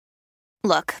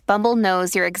Look, Bumble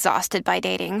knows you're exhausted by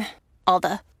dating. All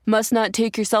the must not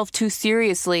take yourself too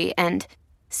seriously and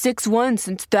 6'1"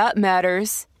 since that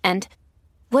matters. And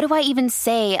what do I even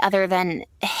say other than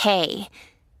hey?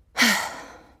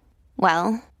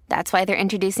 Well, that's why they're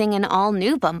introducing an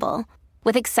all-new Bumble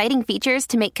with exciting features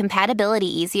to make compatibility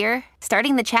easier,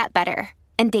 starting the chat better,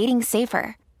 and dating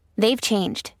safer. They've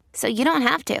changed, so you don't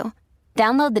have to.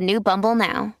 Download the new Bumble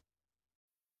now.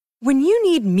 When you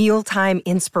need mealtime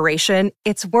inspiration,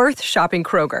 it's worth shopping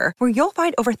Kroger, where you'll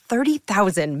find over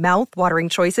 30,000 mouth-watering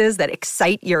choices that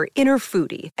excite your inner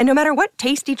foodie. And no matter what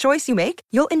tasty choice you make,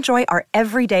 you'll enjoy our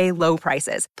everyday low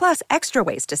prices, plus extra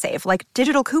ways to save, like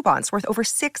digital coupons worth over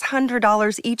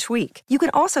 $600 each week. You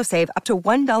can also save up to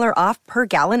 $1 off per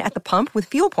gallon at the pump with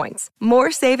fuel points.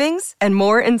 More savings and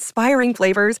more inspiring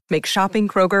flavors make shopping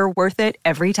Kroger worth it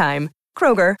every time.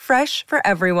 Kroger, fresh for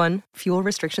everyone. Fuel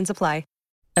restrictions apply.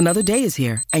 Another day is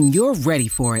here, and you're ready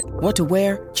for it. What to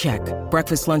wear? Check.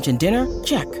 Breakfast, lunch, and dinner?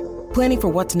 Check. Planning for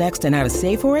what's next and how to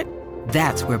save for it?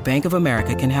 That's where Bank of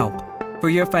America can help. For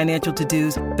your financial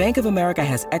to-dos, Bank of America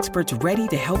has experts ready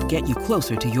to help get you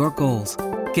closer to your goals.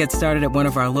 Get started at one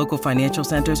of our local financial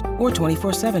centers or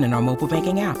 24/7 in our mobile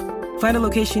banking app. Find a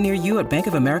location near you at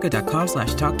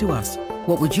bankofamerica.com/talktous.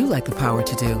 What would you like the power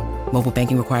to do? Mobile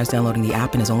banking requires downloading the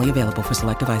app and is only available for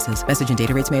select devices. Message and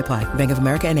data rates may apply. Bank of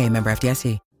America N.A., member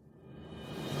FDIC.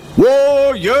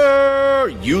 Warrior!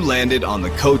 You landed on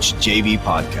the Coach JV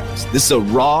podcast. This is a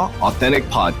raw, authentic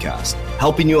podcast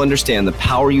helping you understand the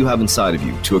power you have inside of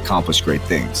you to accomplish great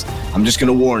things. I'm just going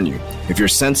to warn you, if you're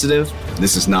sensitive,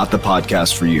 this is not the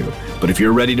podcast for you. But if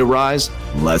you're ready to rise,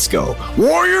 let's go.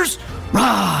 Warriors,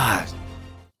 rise!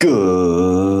 Good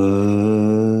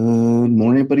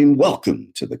morning, everybody, and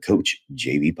welcome to the Coach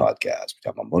JV podcast. We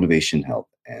talk about motivation, health,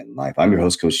 and life. I'm your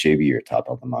host, Coach JV, your top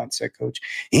health and mindset coach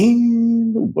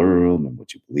in the world. And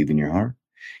what you believe in your heart,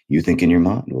 you think in your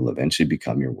mind, will eventually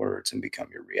become your words and become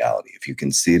your reality. If you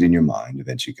can see it in your mind,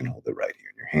 eventually you can hold it right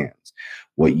here in your hands.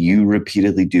 What you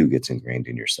repeatedly do gets ingrained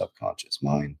in your subconscious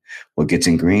mind. What gets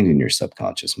ingrained in your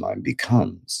subconscious mind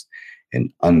becomes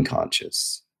an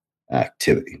unconscious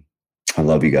activity. I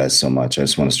love you guys so much. I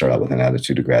just want to start out with an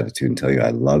attitude of gratitude and tell you I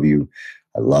love you.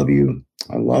 I love you.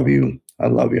 I love you. I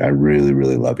love you. I really,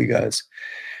 really love you guys.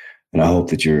 And I hope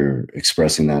that you're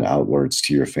expressing that outwards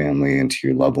to your family and to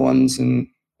your loved ones. And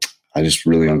I just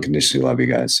really unconditionally love you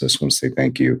guys. So I just want to say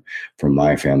thank you from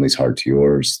my family's heart to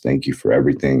yours. Thank you for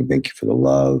everything. Thank you for the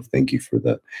love. Thank you for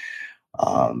the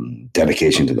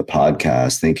dedication to the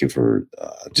podcast. Thank you for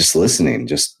just listening,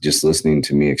 just listening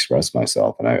to me express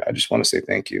myself. And I just want to say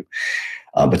thank you.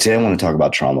 But today I want to talk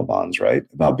about trauma bonds, right?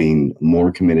 About being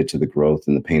more committed to the growth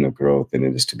and the pain of growth than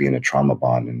it is to be in a trauma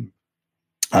bond. And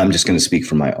I'm just going to speak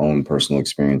from my own personal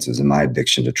experiences and my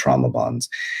addiction to trauma bonds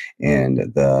and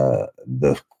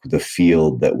the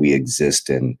field that we exist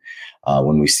in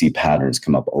when we see patterns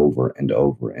come up over and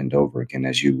over and over again.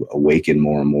 As you awaken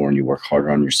more and more and you work harder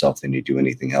on yourself than you do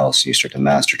anything else, you start to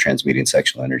master transmuting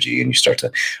sexual energy and you start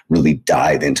to really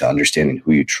dive into understanding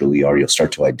who you truly are. You'll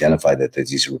start to identify that there's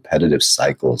these repetitive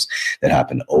cycles that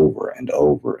happen over and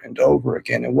over and over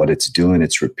again. And what it's doing,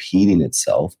 it's repeating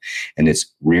itself and it's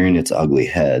rearing its ugly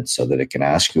head so that it can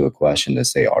ask you a question to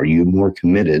say, are you more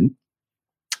committed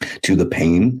to the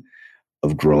pain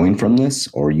of growing from this,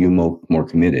 or are you more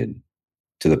committed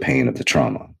to the pain of the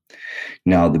trauma?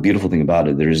 Now, the beautiful thing about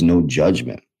it, there is no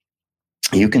judgment.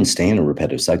 You can stay in a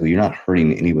repetitive cycle. You're not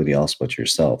hurting anybody else but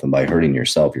yourself. And by hurting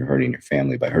yourself, you're hurting your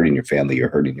family. By hurting your family, you're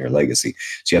hurting your legacy.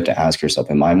 So you have to ask yourself,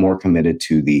 am I more committed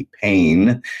to the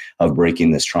pain of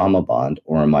breaking this trauma bond,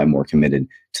 or am I more committed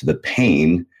to the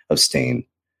pain of staying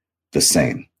the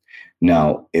same?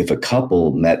 Now, if a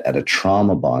couple met at a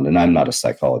trauma bond, and I'm not a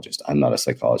psychologist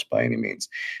by any means.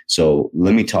 So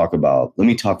let me talk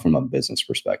from a business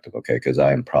perspective, okay? Because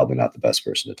I am probably not the best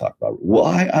person to talk about. Well,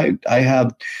 I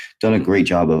have done a great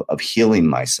job of healing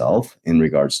myself in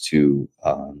regards to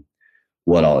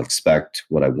what I'll expect,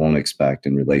 what I won't expect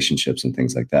in relationships and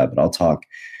things like that. But I'll talk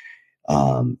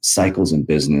cycles in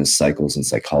business, cycles in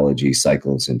psychology,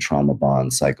 cycles in trauma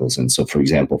bonds, cycles. And so, for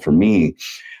example, for me,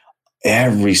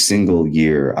 every single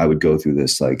year I would go through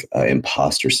this like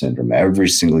imposter syndrome. Every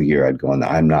single year I'd go on,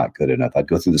 I'm not good enough. I'd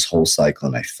go through this whole cycle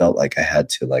and I felt like I had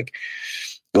to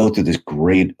go through this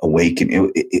great awakening.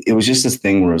 It was just this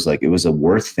thing where it was like, it was a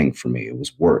worth thing for me. It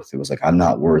was worth. It was like, I'm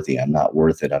not worthy. I'm not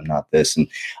worth it. I'm not this. And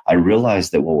I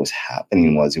realized that what was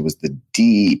happening was it was the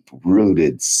deep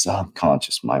rooted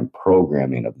subconscious mind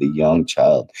programming of the young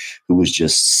child who was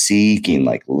just seeking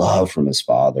like love from his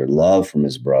father, love from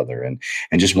his brother, and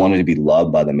just wanted to be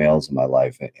loved by the males in my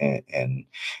life and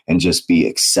just be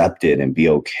accepted and be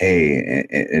okay.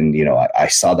 And you know, I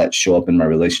saw that show up in my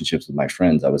relationships with my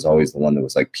friends. I was always the one that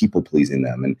was like people pleasing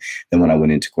them. And then when I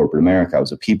went into corporate America, I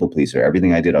was a people pleaser.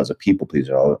 Everything I did, I was a people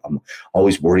pleaser. I'm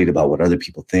always worried about what other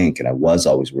people think. And I was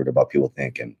always worried about people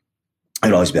think. And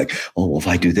I'd always be like, oh, well, if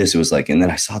I do this, it was like, and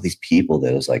then I saw these people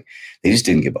that it was like, they just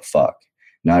didn't give a fuck.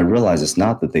 Now I realize it's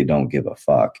not that they don't give a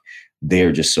fuck.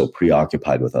 They're just so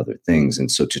preoccupied with other things.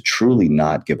 And so to truly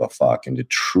not give a fuck and to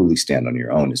truly stand on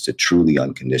your own is to truly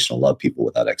unconditional love people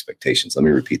without expectations. Let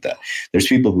me repeat that. There's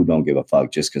people who don't give a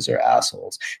fuck just because they're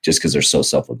assholes, just because they're so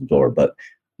self-absorbed, but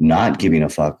not giving a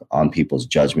fuck on people's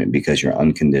judgment because you're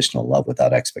unconditional love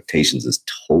without expectations is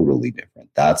totally different.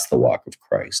 That's the walk of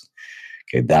Christ.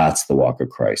 Okay, that's the walk of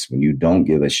Christ. When you don't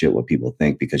give a shit what people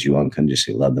think because you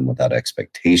unconditionally love them without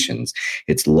expectations,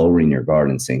 it's lowering your guard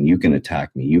and saying, you can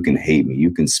attack me, you can hate me,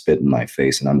 you can spit in my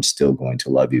face, and I'm still going to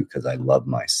love you because I love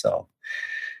myself.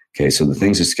 Okay, so the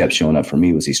things that kept showing up for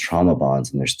me was these trauma bonds,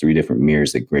 and there's 3 different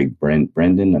mirrors that Greg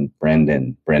Brennan on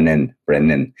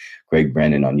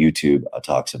YouTube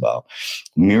talks about.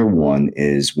 Mirror 1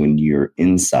 is when your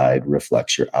inside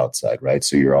reflects your outside, right?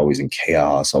 So you're always in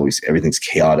chaos, always everything's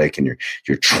chaotic, and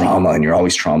you're trauma, and you're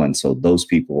always trauma, and so those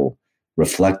people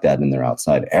reflect that in their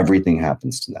outside. Everything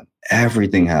happens to them.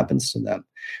 Everything happens to them.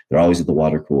 They're always at the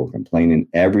water cooler complaining.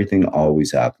 Everything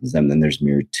always happens to them. Then there's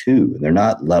mirror 2. And they're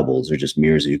not levels. They're just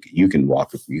mirrors. You can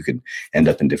walk. You can end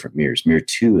up in different mirrors. Mirror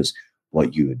 2 is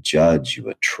what you judge, you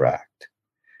attract.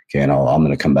 Okay, and I'm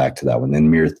going to come back to that one. Then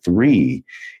mirror 3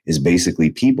 is basically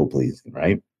people pleasing,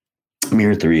 right?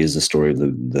 Mirror 3 is the story of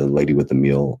the lady with the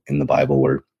meal in the Bible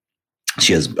where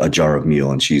she has a jar of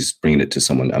meal and she's bringing it to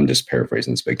someone. I'm just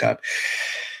paraphrasing this big time.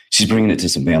 She's bringing it to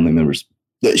some family members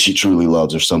that she truly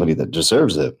loves or somebody that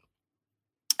deserves it.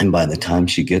 And by the time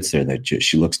she gets there,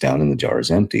 she looks down and the jar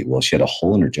is empty. Well, she had a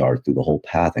hole in her jar through the whole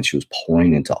path, and she was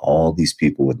pouring into all these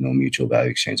people with no mutual value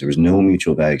exchange. There was no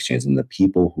mutual value exchange. And the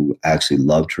people who actually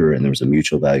loved her and there was a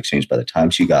mutual value exchange, by the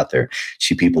time she got there,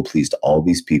 she people pleased all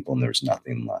these people and there was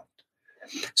nothing left.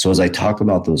 So as I talk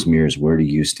about those mirrors, where do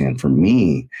you stand? For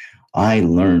me, I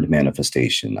learned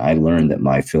manifestation. I learned that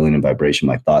my feeling and vibration,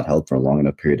 my thought held for a long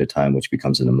enough period of time, which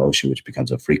becomes an emotion, which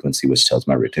becomes a frequency, which tells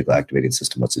my reticular activating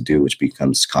system what to do, which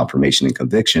becomes confirmation and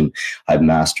conviction. I've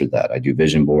mastered that. I do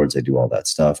vision boards. I do all that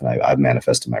stuff. And I've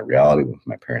manifested my reality with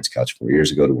my parents' couch 4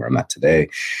 years ago to where I'm at today.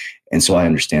 And so I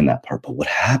understand that part. But what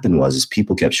happened was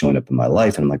people kept showing up in my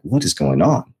life and I'm like, what is going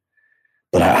on?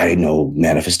 But I know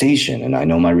manifestation and I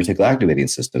know my reticular activating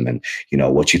system, and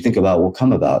what you think about will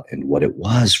come about. And what it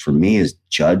was for me is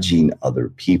judging other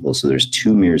people. So there's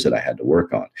 2 mirrors that I had to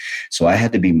work on. So I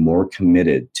had to be more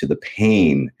committed to the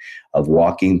pain of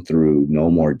walking through no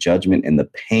more judgment and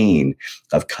the pain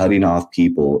of cutting off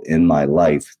people in my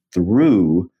life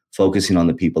through focusing on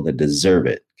the people that deserve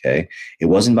it. Okay. It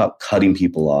wasn't about cutting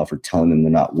people off or telling them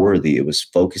they're not worthy. It was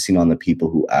focusing on the people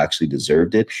who actually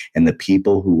deserved it, and the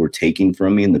people who were taking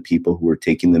from me and the people who were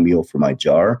taking the meal from my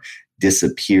jar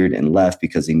disappeared and left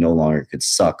because they no longer could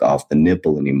suck off the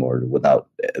nipple anymore, without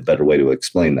a better way to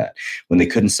explain that. When they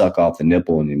couldn't suck off the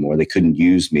nipple anymore, they couldn't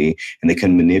use me and they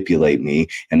couldn't manipulate me.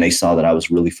 And they saw that I was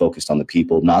really focused on the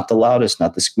people, not the loudest,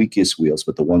 not the squeakiest wheels,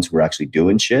 but the ones who were actually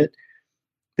doing shit.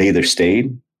 They either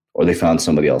stayed or they found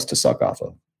somebody else to suck off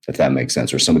of, if that makes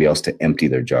sense, or somebody else to empty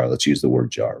their jar. Let's use the word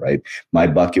jar, right? My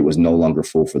bucket was no longer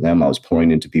full for them. I was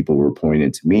pouring into people who were pouring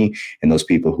into me, and those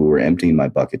people who were emptying my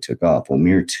bucket took off. Well,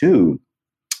 mirror 2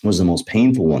 was the most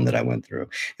painful one that I went through.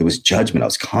 It was judgment. I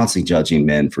was constantly judging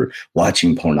men for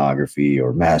watching pornography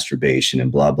or masturbation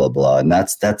and blah, blah, blah. And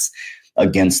that's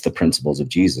against the principles of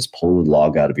Jesus. Pull the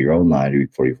log out of your own eye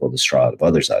before you pull the straw out of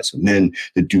others' eyes. So men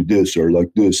that do this are like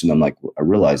this. And I'm like, I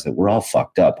realize that we're all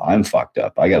fucked up. I'm fucked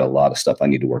up. I got a lot of stuff I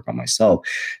need to work on myself.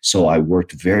 So I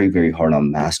worked very, very hard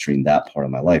on mastering that part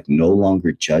of my life, no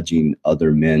longer judging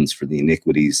other men for the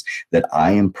iniquities that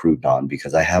I improved on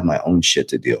because I have my own shit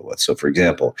to deal with. So for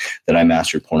example, that I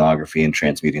mastered pornography and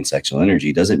transmuting sexual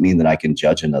energy doesn't mean that I can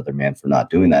judge another man for not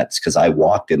doing that. It's because I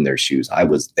walked in their shoes. I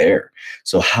was there.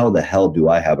 So how the hell do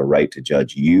I have a right to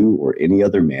judge you or any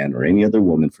other man or any other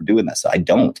woman for doing that? So I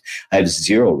don't. I have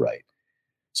zero right.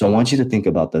 So I want you to think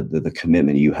about the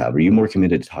commitment you have. Are you more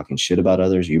committed to talking shit about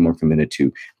others? Are you more committed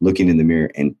to looking in the mirror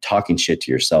and talking shit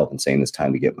to yourself and saying it's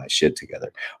time to get my shit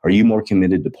together? Are you more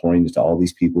committed to pouring into all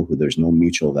these people who there's no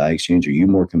mutual value exchange? Are you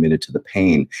more committed to the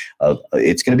pain of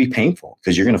it's going to be painful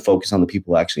because you're going to focus on the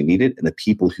people who actually need it, and the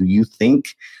people who you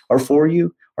think are for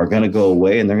you are going to go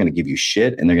away and they're going to give you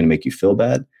shit and they're going to make you feel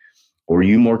bad? Or are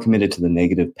you more committed to the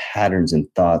negative patterns and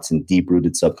thoughts and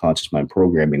deep-rooted subconscious mind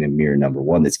programming in mirror number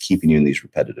one that's keeping you in these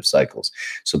repetitive cycles?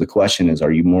 So the question is,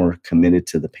 are you more committed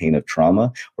to the pain of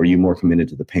trauma, or are you more committed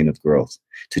to the pain of growth,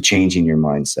 to changing your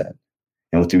mindset?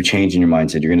 And through changing your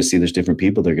mindset, you're going to see there's different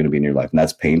people that are going to be in your life, and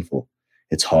that's painful.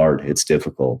 It's hard. It's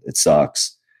difficult. It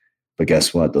sucks. But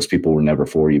guess what? Those people were never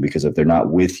for you, because if they're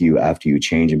not with you after you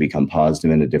change and become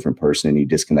positive and a different person and you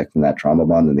disconnect from that trauma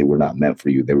bond, then they were not meant for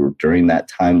you. They were during that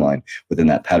timeline within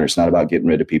that pattern. It's not about getting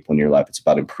rid of people in your life. It's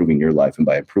about improving your life. And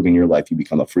by improving your life, you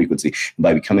become a frequency. And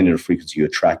by becoming a frequency, you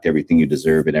attract everything you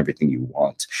deserve and everything you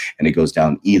want. And it goes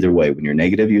down either way. When you're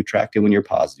negative, you attract it. When you're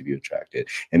positive, you attract it.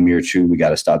 And mirror true, we got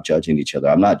to stop judging each other.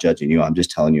 I'm not judging you. I'm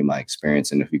just telling you my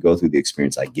experience. And if you go through the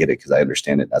experience, I get it because I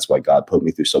understand it. That's why God put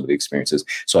me through so many experiences,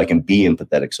 so I can be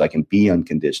empathetic, so I can be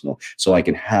unconditional, so I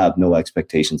can have no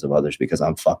expectations of others because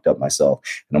I'm fucked up myself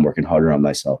and I'm working harder on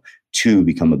myself to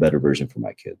become a better version for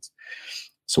my kids.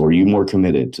 So are you more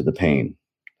committed to the pain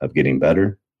of getting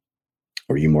better,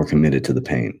 or are you more committed to the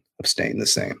pain of staying the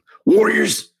same?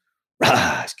 Warriors,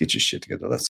 get your shit together.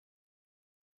 Let's